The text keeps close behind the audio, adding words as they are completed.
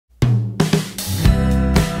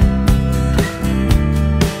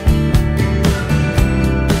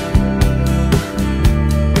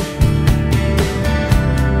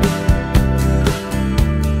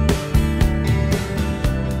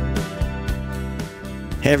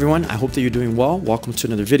Hey everyone, I hope that you're doing well. Welcome to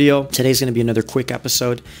another video. Today's going to be another quick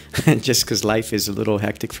episode just because life is a little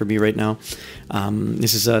hectic for me right now.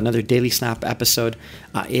 This is another daily snap episode.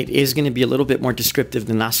 It is going to be a little bit more descriptive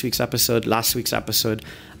than last week's episode. Last week's episode,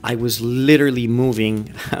 I was literally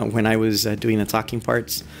moving when I was doing the talking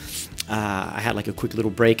parts. I had like a quick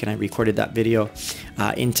little break and I recorded that video.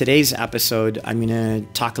 In today's episode, I'm going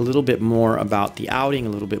to talk a little bit more about the outing, a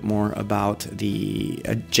little bit more about the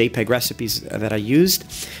JPEG recipes that I used.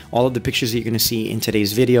 All of the pictures that you're going to see in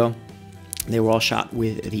today's video, they were all shot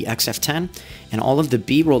with the XF10, and all of the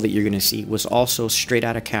B-roll that you're going to see was also straight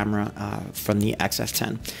out of camera from the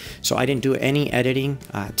XF10. So I didn't do any editing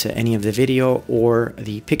to any of the video or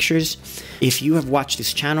the pictures. If you have watched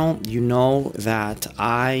this channel, you know that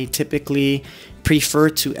I typically prefer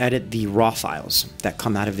to edit the raw files that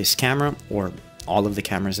come out of this camera or all of the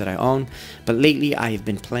cameras that I own. But lately I've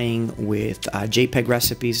been playing with JPEG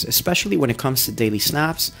recipes, especially when it comes to daily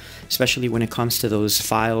snaps, especially when it comes to those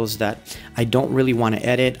files that I don't really want to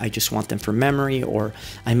edit. I just want them for memory, or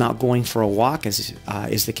I'm out going for a walk, as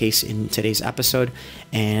is the case in today's episode,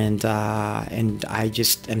 and I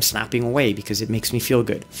just am snapping away because it makes me feel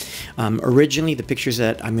good. Originally, the pictures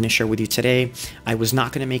that I'm going to share with you today, I was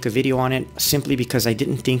not going to make a video on it simply because I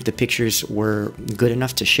didn't think the pictures were good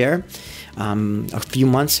enough to share. A few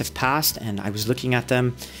months have passed and I was looking at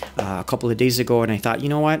them a couple of days ago and I thought, you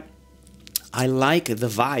know what? I like the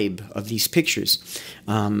vibe of these pictures.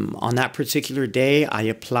 On that particular day, I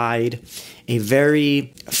applied a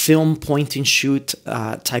very film point and shoot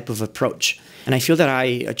type of approach. And I feel that I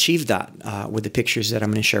achieved that with the pictures that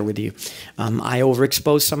I'm going to share with you. I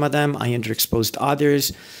overexposed some of them, I underexposed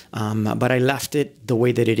others, but I left it the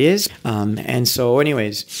way that it is. And so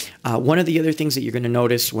anyways, one of the other things that you're going to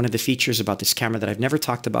notice, one of the features about this camera that I've never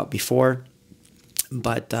talked about before,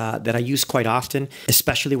 but that I use quite often,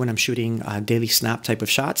 especially when I'm shooting daily snap type of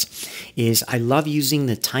shots, is I love using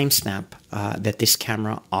the timestamp that this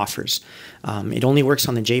camera offers. It only works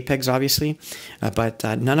on the JPEGs, obviously, but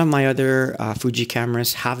none of my other Fuji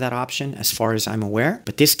cameras have that option as far as I'm aware,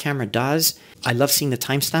 but this camera does. I love seeing the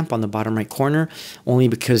timestamp on the bottom right corner only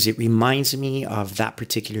because it reminds me of that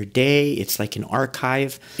particular day. It's like an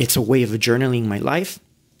archive. It's a way of journaling my life.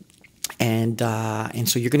 And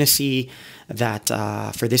so you're going to see that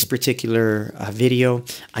for this particular video,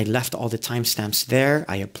 I left all the timestamps there.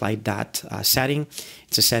 I applied that setting.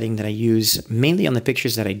 It's a setting that I use mainly on the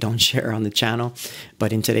pictures that I don't share on the channel,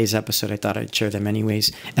 but in today's episode, I thought I'd share them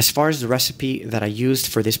anyways. As far as the recipe that I used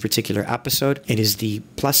for this particular episode, it is the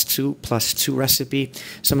 +2+2 recipe.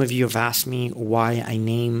 Some of you have asked me why I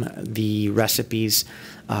name the recipes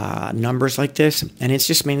numbers like this, and it's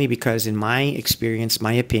just mainly because in my experience,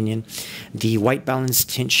 my opinion, the white balance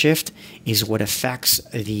tint shift is what affects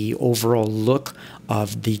the overall look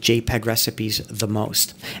of the JPEG recipes the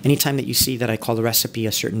most. Anytime that you see that I call the recipe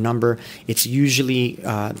a certain number, it's usually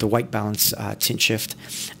the white balance tint shift.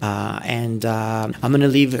 I'm going to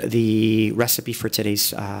leave the recipe for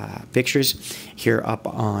today's pictures here up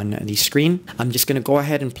on the screen. I'm just going to go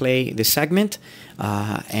ahead and play this segment,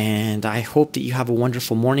 and I hope that you have a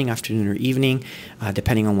wonderful morning, afternoon, or evening,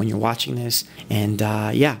 depending on when you're watching this. And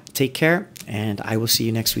yeah, take care, and I will see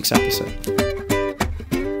you next week's episode.